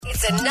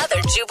It's another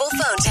Jubal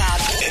phone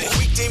tab.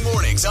 Weekday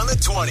mornings on the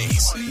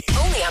 20s.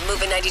 Only on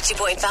Moving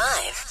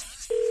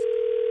 92.5.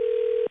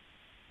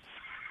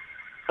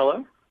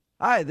 Hello?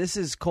 Hi, this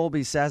is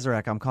Colby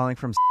Sazarek. I'm calling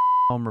from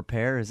Home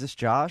Repair. Is this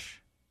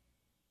Josh?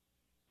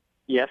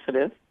 Yes, it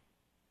is.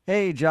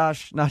 Hey,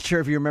 Josh. Not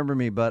sure if you remember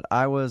me, but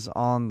I was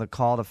on the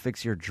call to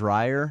fix your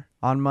dryer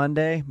on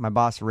Monday. My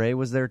boss, Ray,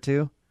 was there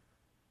too.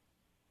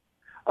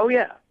 Oh,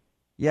 yeah. I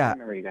Yeah.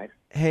 remember you guys.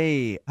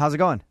 Hey, how's it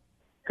going?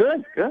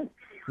 Good, good.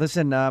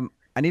 Listen,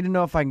 I need to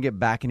know if I can get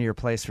back into your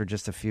place for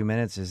just a few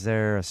minutes. Is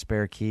there a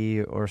spare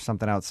key or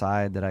something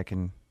outside that I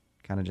can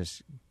kind of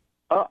just...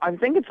 I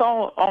think it's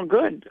all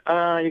good.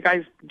 You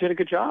guys did a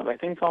good job. I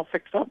think it's all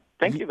fixed up.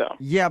 Thank you, though.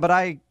 Yeah, but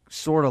I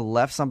sort of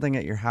left something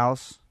at your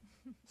house.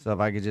 So if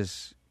I could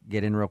just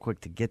get in real quick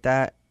to get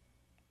that,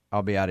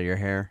 I'll be out of your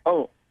hair.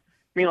 Oh,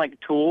 you mean like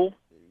a tool?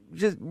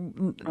 Just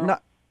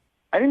not...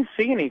 I didn't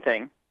see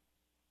anything.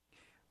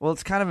 Well,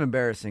 it's kind of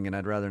embarrassing, and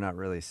I'd rather not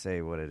really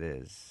say what it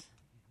is.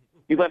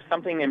 You left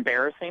something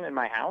embarrassing in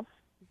my house?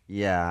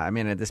 Yeah, I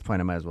mean, at this point,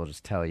 I might as well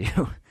just tell you.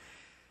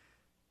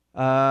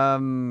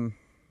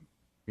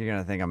 You're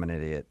going to think I'm an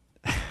idiot.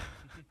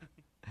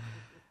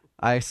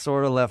 I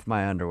sort of left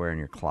my underwear in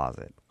your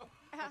closet.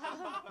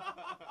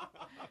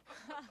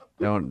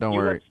 Don't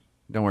worry.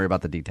 Don't worry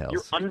about the details.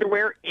 Your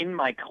underwear in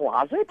my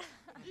closet?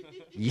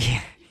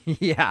 Yeah,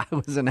 yeah,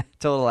 it was a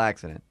total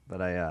accident, but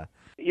I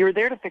You were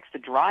there to fix the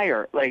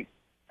dryer. Like,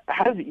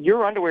 how does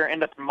your underwear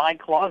end up in my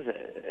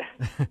closet?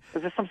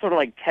 Is this some sort of,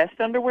 like, test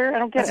underwear? I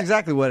don't get That's it.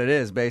 exactly what it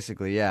is,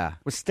 basically, yeah.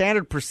 With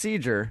standard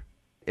procedure,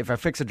 if I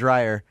fix a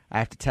dryer, I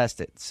have to test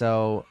it.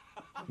 So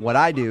what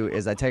I do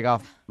is I take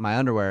off my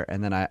underwear,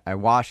 and then I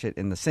wash it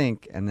in the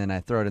sink, and then I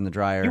throw it in the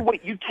dryer.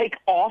 You take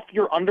off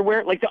your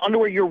underwear? Like the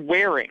underwear you're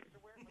wearing?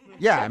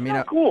 Yeah, That's I mean,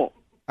 not cool.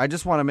 I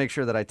just want to make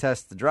sure that I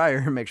test the dryer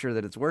and make sure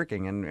that it's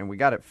working, and we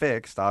got it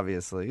fixed,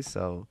 obviously,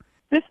 so...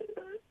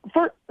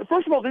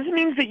 First of all, this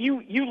means that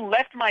you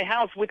left my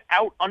house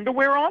without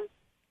underwear on?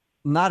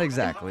 Not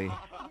exactly.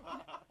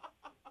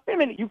 Wait a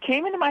minute. You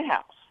came into my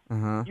house.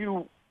 Uh-huh.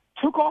 You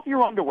took off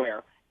your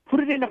underwear, put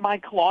it into my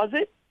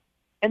closet,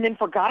 and then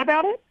forgot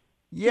about it?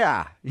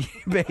 Yeah,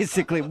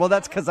 basically. Well,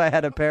 that's because I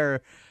had a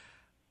pair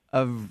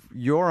of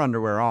your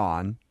underwear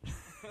on.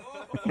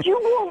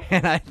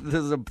 And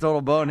this is a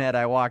total bonehead.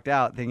 I walked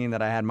out thinking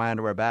that I had my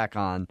underwear back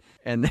on.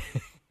 And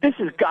This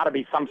has got to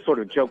be some sort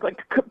of joke. Like,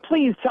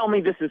 please tell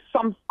me this is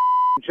some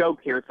joke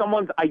here.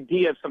 Someone's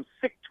idea of some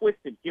sick,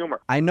 twisted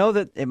humor. I know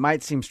that it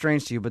might seem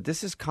strange to you, but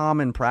this is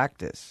common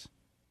practice.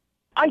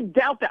 I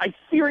doubt that. I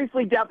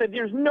seriously doubt that.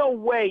 There's no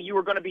way you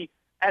were going to be,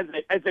 as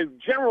a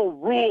general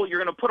rule,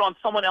 you're going to put on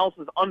someone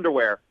else's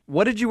underwear.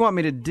 What did you want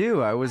me to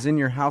do? I was in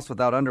your house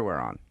without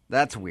underwear on.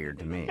 That's weird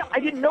to me. I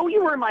didn't know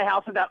you were in my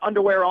house without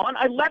underwear on.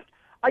 I left.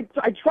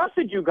 I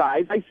trusted you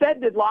guys. I said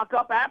to lock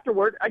up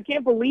afterward. I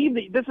can't believe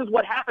that this is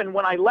what happened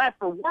when I left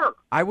for work.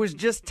 I was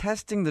just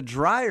testing the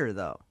dryer,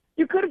 though.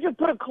 You could have just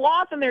put a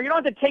cloth in there. You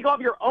don't have to take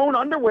off your own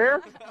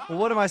underwear. Well,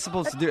 what am I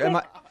supposed to do?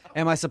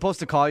 Am I supposed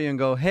to call you and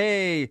go,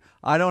 hey,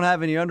 I don't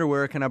have any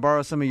underwear. Can I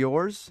borrow some of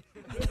yours?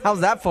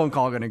 How's that phone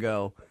call going to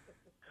go?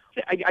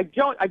 I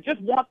don't. I just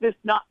want this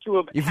not to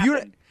have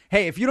happened.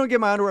 If you don't get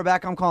my underwear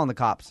back, I'm calling the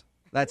cops.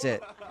 That's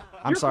it.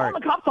 I'm sorry. You're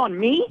calling the cops on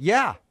me?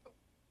 Yeah.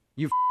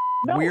 You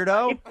No,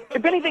 weirdo.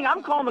 If anything,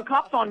 I'm calling the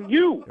cops on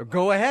you.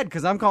 Go ahead,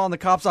 because I'm calling the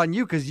cops on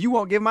you because you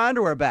won't give my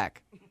underwear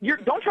back.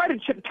 Don't try to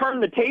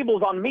turn the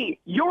tables on me.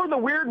 You're the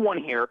weird one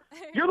here.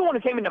 You're the one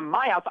who came into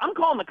my house. I'm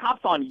calling the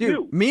cops on Dude,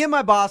 you. me and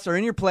my boss are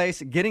in your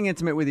place getting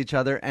intimate with each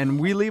other, and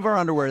we leave our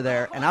underwear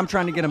there, and I'm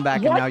trying to get them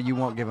back, What? and now you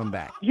won't give them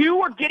back.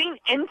 You are getting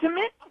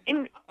intimate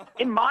in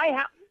my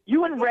house?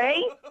 You and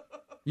Ray?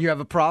 You have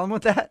a problem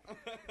with that?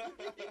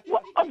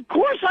 Well, of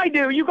course I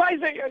do. You guys,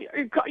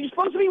 you're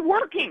supposed to be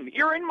working.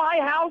 You're in my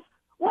house.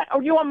 What?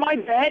 Are you on my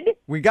bed?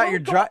 We got your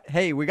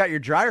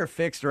dryer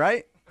fixed,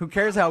 right? Who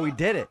cares how we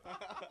did it?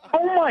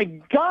 Oh, my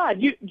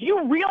God. Do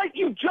you realize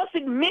you just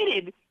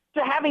admitted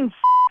to having sex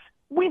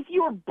with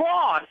your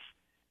boss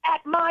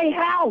at my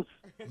house?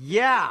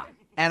 Yeah,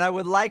 and I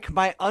would like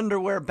my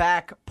underwear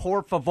back,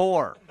 por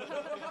favor.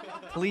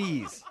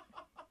 Please.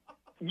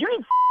 You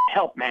need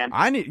help, man.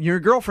 Your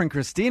girlfriend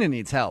Christina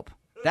needs help.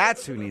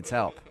 That's who needs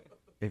help,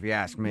 if you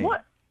ask me.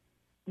 What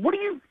do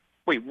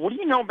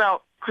you know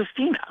about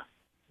Christina?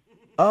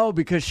 Oh,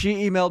 because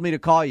she emailed me to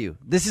call you.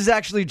 This is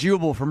actually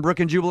Jubal from Brook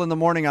and Jubal in the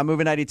Morning. I'm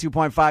moving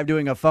 92.5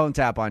 doing a phone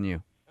tap on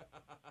you.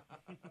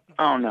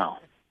 Oh, no.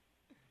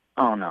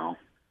 Oh, no.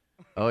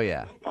 Oh,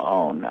 yeah.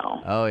 Oh,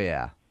 no. Oh,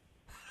 yeah.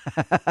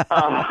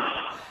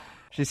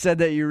 She said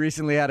that you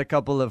recently had a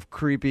couple of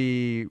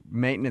creepy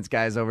maintenance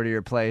guys over to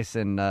your place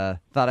and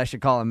thought I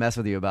should call and mess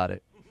with you about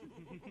it.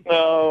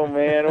 Oh,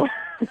 man.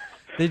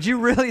 Did you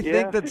really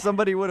think that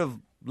somebody would have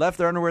left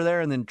their underwear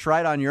there and then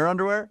tried on your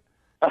underwear?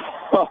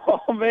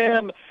 Oh,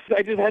 man.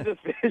 I just had this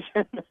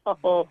vision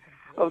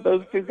of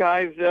those two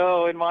guys, with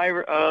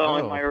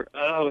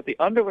the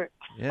underwear.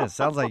 Yeah, it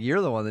sounds like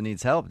you're the one that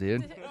needs help,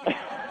 dude.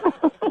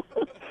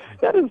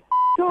 That is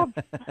tubes.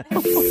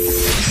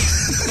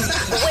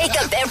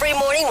 Wake up every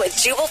morning with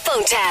Jubal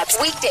phone tabs.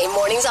 Weekday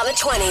mornings on the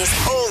 20s.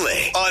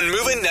 Only on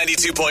Moving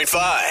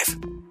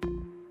 92.5.